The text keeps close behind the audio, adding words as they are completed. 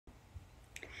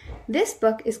This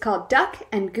book is called Duck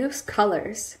and Goose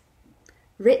Colors,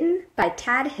 written by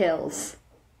Tad Hills.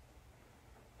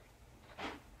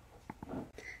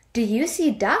 Do you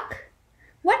see Duck?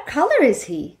 What color is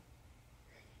he?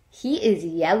 He is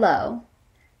yellow,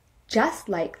 just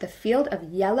like the field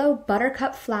of yellow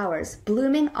buttercup flowers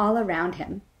blooming all around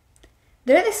him.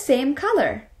 They're the same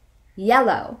color,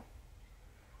 yellow.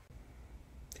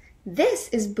 This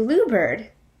is Bluebird.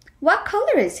 What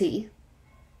color is he?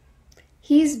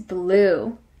 He's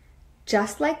blue,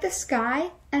 just like the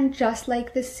sky and just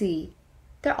like the sea.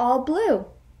 They're all blue.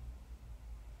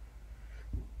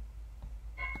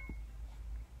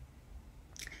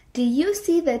 Do you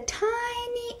see the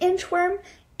tiny inchworm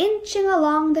inching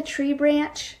along the tree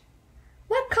branch?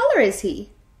 What color is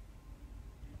he?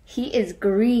 He is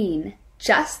green,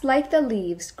 just like the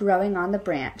leaves growing on the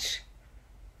branch.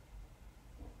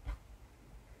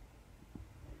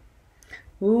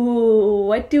 Ooh,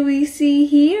 what do we see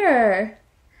here?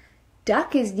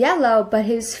 Duck is yellow, but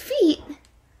his feet,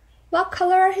 what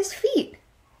color are his feet?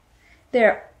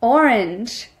 They're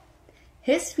orange.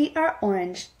 His feet are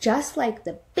orange, just like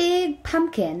the big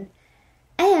pumpkin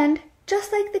and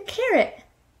just like the carrot.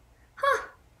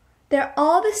 They're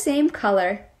all the same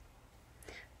color.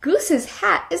 Goose's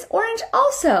hat is orange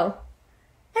also.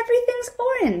 Everything's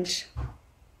orange.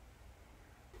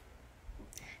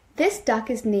 This duck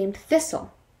is named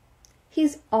Thistle.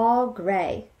 He's all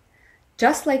gray,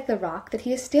 just like the rock that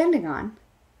he is standing on.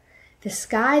 The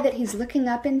sky that he's looking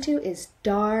up into is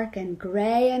dark and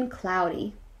gray and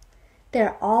cloudy.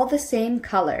 They're all the same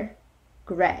color,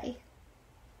 gray.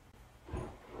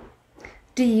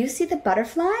 Do you see the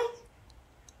butterfly?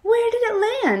 Where did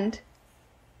it land?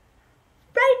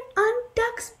 Right on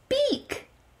Duck's beak.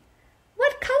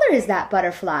 What color is that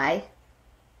butterfly?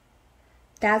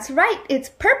 That's right, it's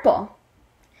purple,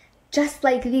 just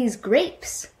like these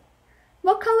grapes.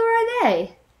 What color are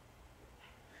they?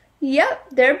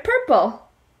 Yep, they're purple.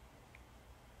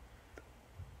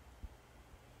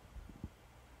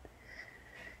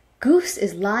 Goose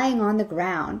is lying on the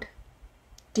ground.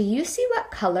 Do you see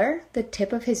what color the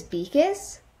tip of his beak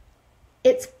is?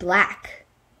 It's black,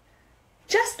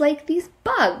 just like these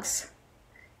bugs.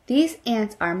 These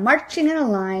ants are marching in a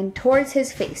line towards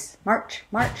his face. March,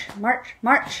 march, march,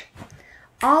 march.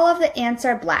 All of the ants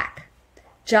are black,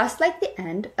 just like the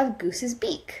end of Goose's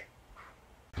beak.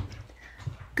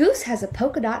 Goose has a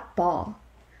polka dot ball.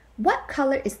 What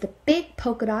color is the big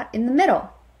polka dot in the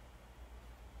middle?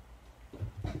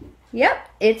 Yep,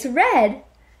 it's red,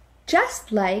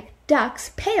 just like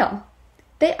Duck's pail.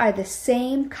 They are the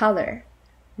same color,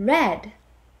 red.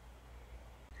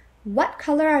 What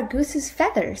color are Goose's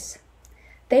feathers?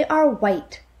 They are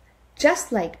white,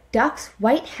 just like Duck's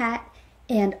white hat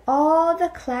and all the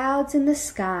clouds in the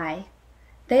sky.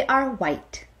 They are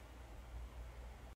white.